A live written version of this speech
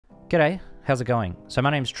G'day, how's it going? So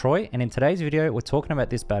my name's Troy, and in today's video we're talking about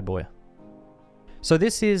this bad boy. So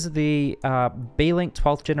this is the Beelink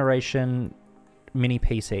 12th generation mini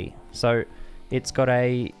PC. So it's got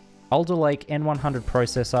a Alder Lake N100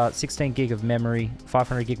 processor, 16 gig of memory,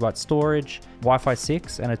 500 gigabyte storage, Wi-Fi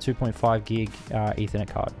 6, and a 2.5 gig Ethernet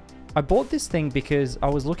card. I bought this thing because I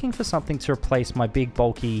was looking for something to replace my big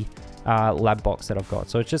bulky lab box that I've got.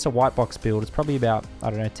 So it's just a white box build. It's probably about, I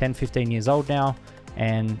don't know, 10, 15 years old now,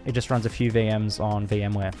 and it just runs a few VMs on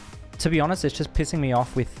VMware. To be honest, it's just pissing me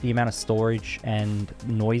off with the amount of storage and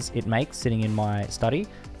noise it makes sitting in my study.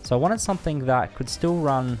 So I wanted something that could still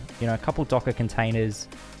run, you know, a couple Docker containers,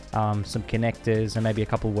 some connectors, and maybe a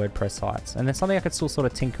couple WordPress sites. And then something I could still sort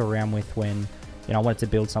of tinker around with when, you know, I wanted to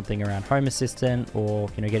build something around Home Assistant or,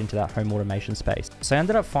 you know, get into that home automation space. So I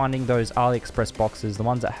ended up finding those AliExpress boxes, the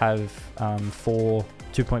ones that have 4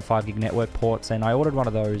 2.5 gig network ports, and I ordered one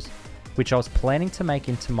of those, which I was planning to make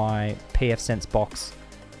into my pfSense box,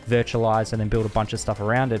 virtualize, and then build a bunch of stuff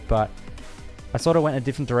around it. But I sort of went in a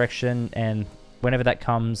different direction, and whenever that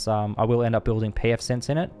comes, I will end up building pfSense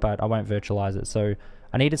in it, but I won't virtualize it. So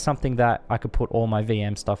I needed something that I could put all my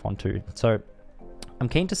VM stuff onto. So I'm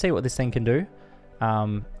keen to see what this thing can do.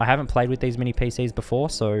 I haven't played with these mini PCs before,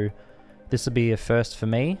 so this will be a first for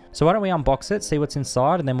me. So why don't we unbox it, see what's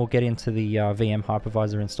inside, and then we'll get into the VM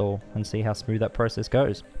hypervisor install and see how smooth that process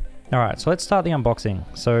goes. All right, so let's start the unboxing.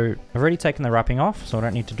 So I've already taken the wrapping off, so I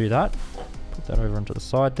don't need to do that. Put that over onto the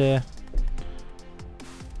side there.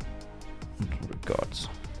 What we've got?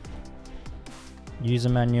 User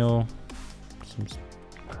manual, some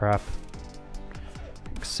crap,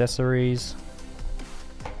 accessories.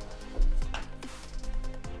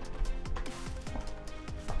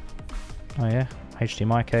 Oh yeah,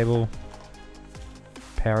 HDMI cable,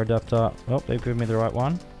 power adapter. Oh, they've given me the right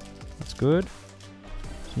one. That's good.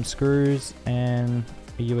 Some screws and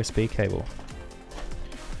a USB cable.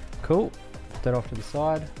 Cool. Put that off to the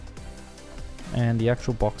side. And the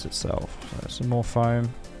actual box itself. So some more foam.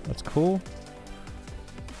 That's cool.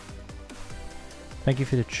 Thank you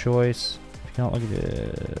for the choice. If you can't look at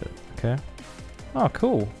it. Okay. Oh,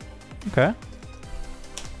 cool. Okay.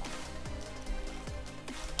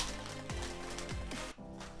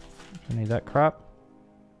 Don't need that crap.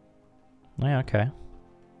 Yeah, okay.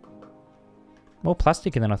 More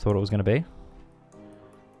plasticky than I thought it was going to be.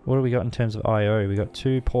 What do we got in terms of I/O? We got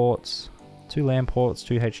 2 ports, 2 LAN ports,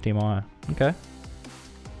 2 HDMI. Okay.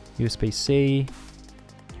 USB-C,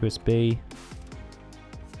 USB.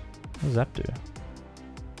 What does that do?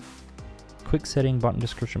 Quick setting, button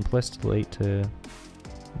description, press delete to...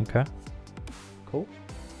 Okay. Cool.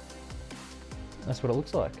 That's what it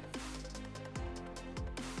looks like.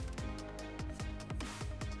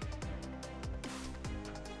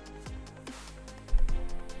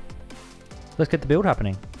 Let's get the build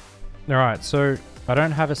happening. Alright, so I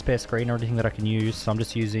don't have a spare screen or anything that I can use, so I'm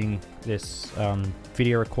just using this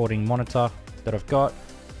video recording monitor that I've got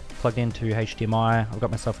plugged into HDMI. I've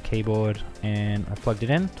got myself a keyboard and I've plugged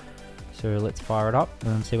it in. So let's fire it up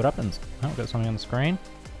and see what happens. Oh, I've got something on the screen.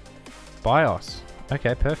 BIOS.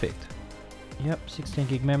 Okay, perfect. Yep, 16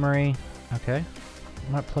 gig memory. Okay.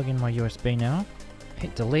 I might plug in my USB now.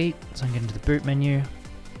 Hit delete so I can get into the boot menu.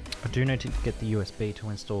 I do need to get the USB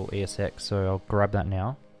to install ESX, so I'll grab that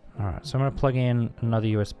now. Alright, so I'm going to plug in another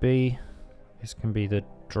USB. This can be the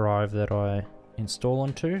drive that I install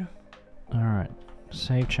onto. Alright,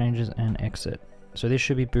 save changes and exit. So this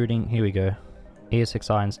should be booting, here we go,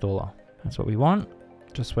 ESXi installer. That's what we want.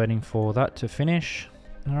 Just waiting for that to finish.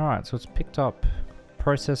 Alright, so it's picked up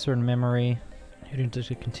processor and memory. Hit into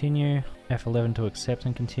continue, F11 to accept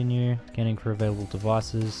and continue, scanning for available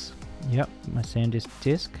devices. Yep, my SanDisk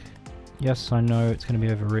disk. Yes, I know it's going to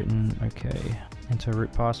be overwritten. Okay, enter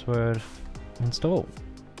root password, install.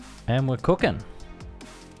 And we're cooking.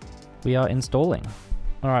 We are installing.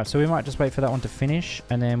 Alright, so we might just wait for that one to finish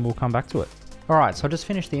and then we'll come back to it. Alright, so I just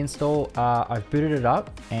finished the install. I've booted it up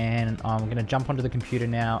and I'm going to jump onto the computer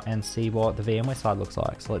now and see what the VMware side looks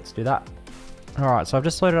like. So let's do that. Alright, so I've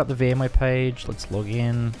just loaded up the VMware page. Let's log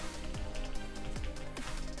in.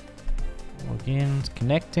 Log in, it's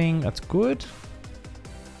connecting, that's good.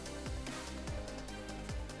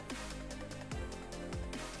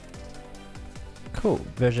 Cool,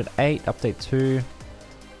 version 8, update 2.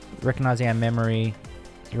 Recognizing our memory,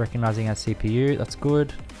 recognizing our CPU, that's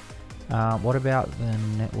good. What about the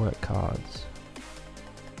network cards?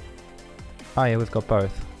 Oh yeah, we've got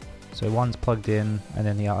both. So one's plugged in and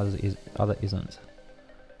then the other isn't.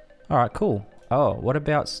 Alright, cool. Oh, what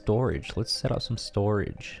about storage? Let's set up some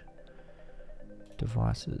storage.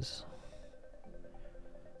 Devices.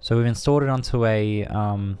 So we've installed it onto a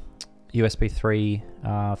USB 3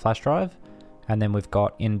 flash drive, and then we've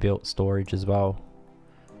got inbuilt storage as well.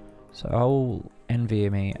 So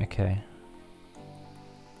NVMe, okay.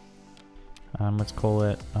 Let's call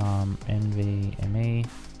it NVMe.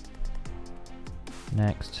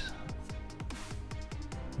 Next,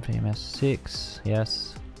 VMS6,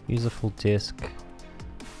 yes. Use a full disk.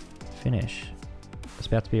 Finish. It's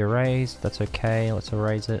about to be erased. That's okay. Let's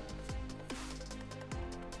erase it.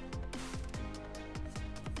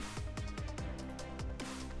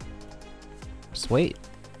 Sweet.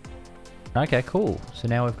 Okay, cool. So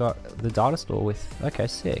now we've got the data store with, okay,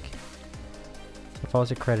 sick. So if I was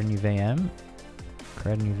to create a new VM,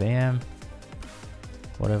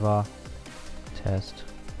 whatever, test,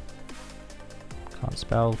 can't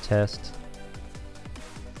spell, test,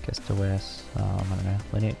 guest OS, I don't know,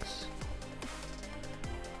 Linux,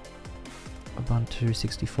 Ubuntu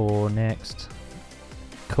 64, next.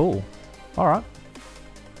 Cool. Alright.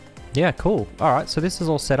 Yeah, cool. Alright, so this is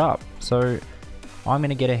all set up. So I'm going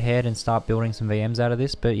to get ahead and start building some VMs out of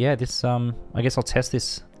this. But yeah, this I guess I'll test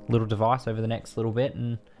this little device over the next little bit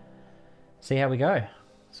and see how we go.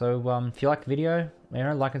 So if you like the video, you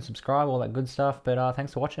know, like and subscribe, all that good stuff. But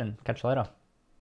thanks for watching. Catch you later.